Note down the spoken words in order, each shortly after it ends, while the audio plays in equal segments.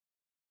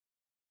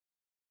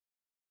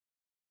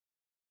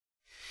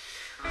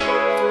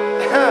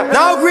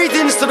Now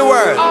greetings to the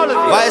world.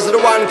 Why is it the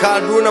one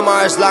called Bruno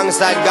Mars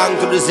alongside Gang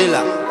to the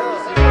Zilla?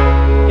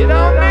 You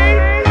know what I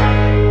mean?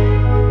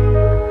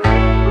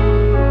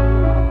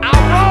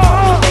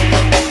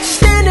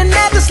 Standing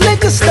at this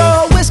liquor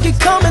store, whiskey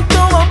coming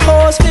through my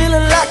pores,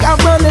 feeling like I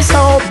run this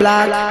whole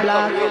block.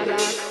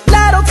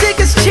 Lotto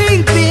tickets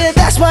cheap, yeah,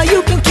 that's why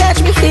you can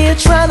catch me here,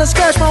 trying to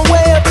scratch my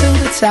way up to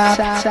the top.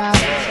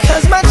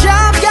 Cause my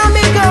job got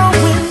me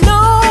going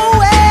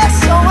nowhere,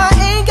 so I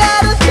ain't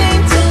got a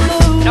thing to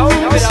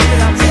lose.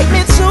 Take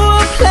me to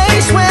a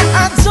place where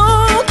I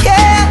don't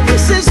care.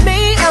 This is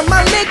me and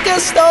my liquor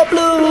store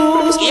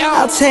blues.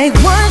 I'll take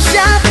one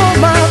shot for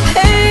my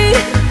pain,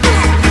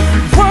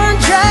 one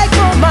drag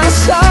for my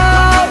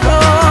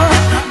sorrow.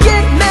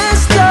 Get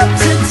messed up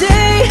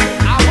today,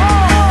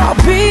 I'll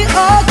be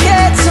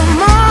okay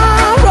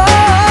tomorrow.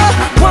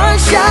 One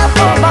shot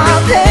for my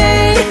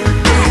pain,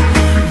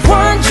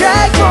 one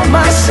drag for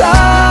my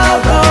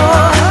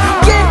sorrow.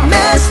 Get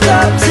messed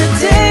up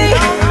today,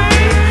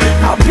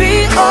 I'll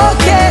be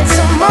okay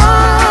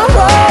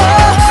tomorrow.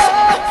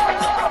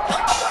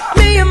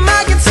 Me and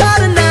my guitar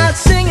tonight,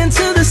 singing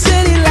to the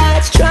city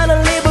lights, trying to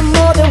live with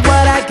more than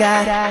what I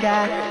got.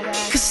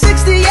 Cause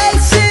 68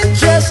 cents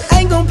just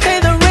ain't gon' pay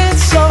the rent,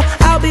 so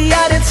I'll be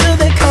out until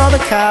they call the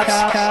cops.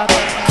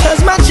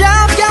 Cause my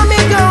job got me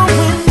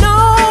going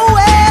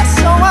nowhere,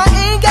 so I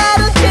ain't got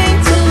a thing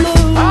to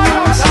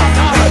lose.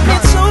 Take me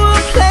to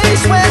a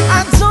place where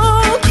I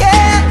don't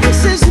care.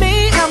 This is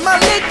me and my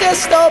liquor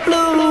store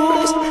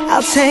blues.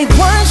 I'll take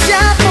one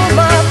shot for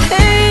my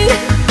pain,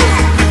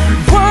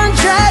 one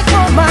drag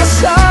for my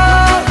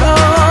sorrow.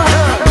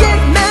 Get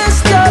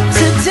messed up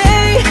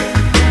today,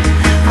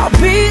 I'll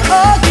be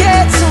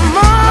okay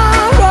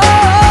tomorrow.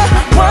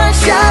 One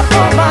shot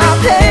for my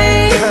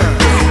pain,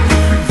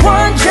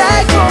 one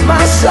drag for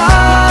my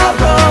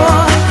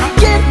sorrow.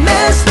 Get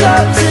messed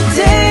up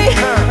today,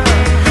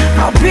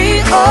 I'll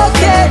be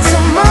okay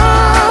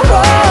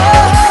tomorrow.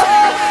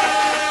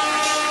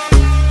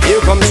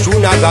 Here comes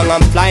Juna Gang,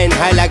 I'm flying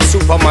high like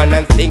Superman.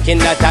 I'm thinking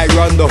that I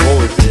run the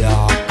whole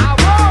block.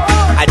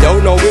 I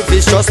don't know if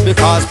it's just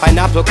because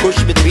pineapple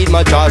kush between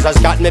my jaws has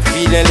got me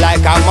feeling like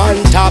I'm on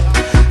top.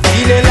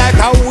 Feeling like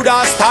I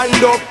woulda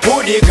stand up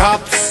to the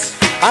cops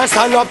and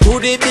stand up to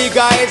the big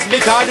guys,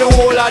 because the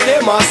whole of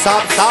them are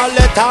sops. All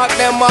the talk,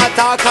 them a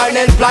talk, and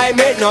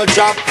employment no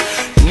drop.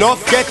 Enough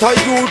ghetto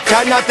youth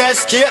cannot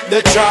escape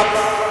the trap.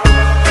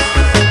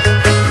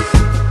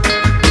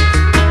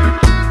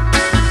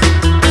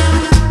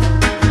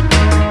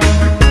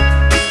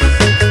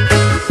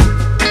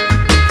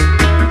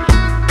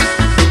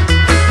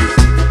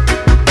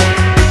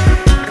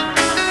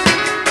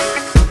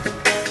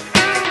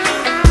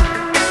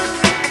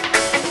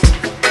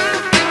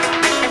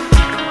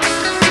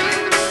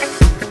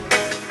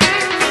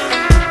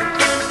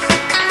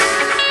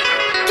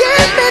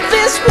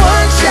 This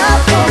one shot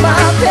for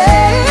my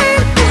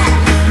pain,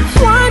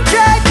 one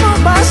drag for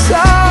my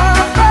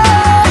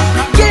sorrow.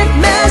 Get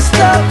messed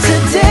up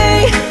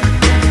today,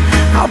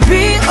 I'll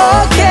be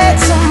okay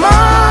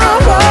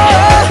tomorrow.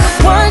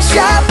 One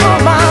shot for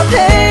my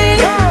pain,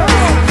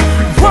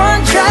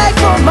 one drag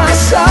for my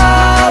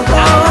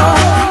sorrow.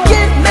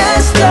 Get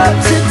messed up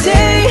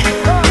today,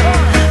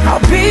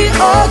 I'll be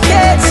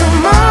okay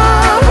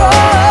tomorrow.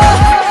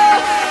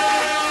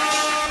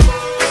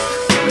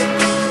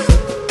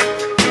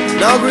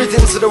 Now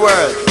greetings to the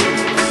world.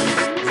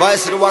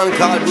 Voice of the one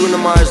called Bruno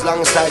Mars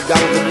alongside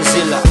Gang to the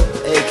Zilla,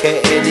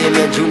 aka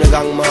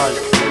Damian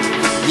Marley.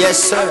 Yes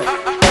sir,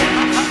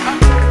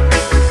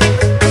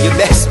 you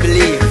best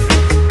believe.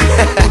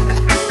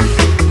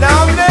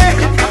 Now man.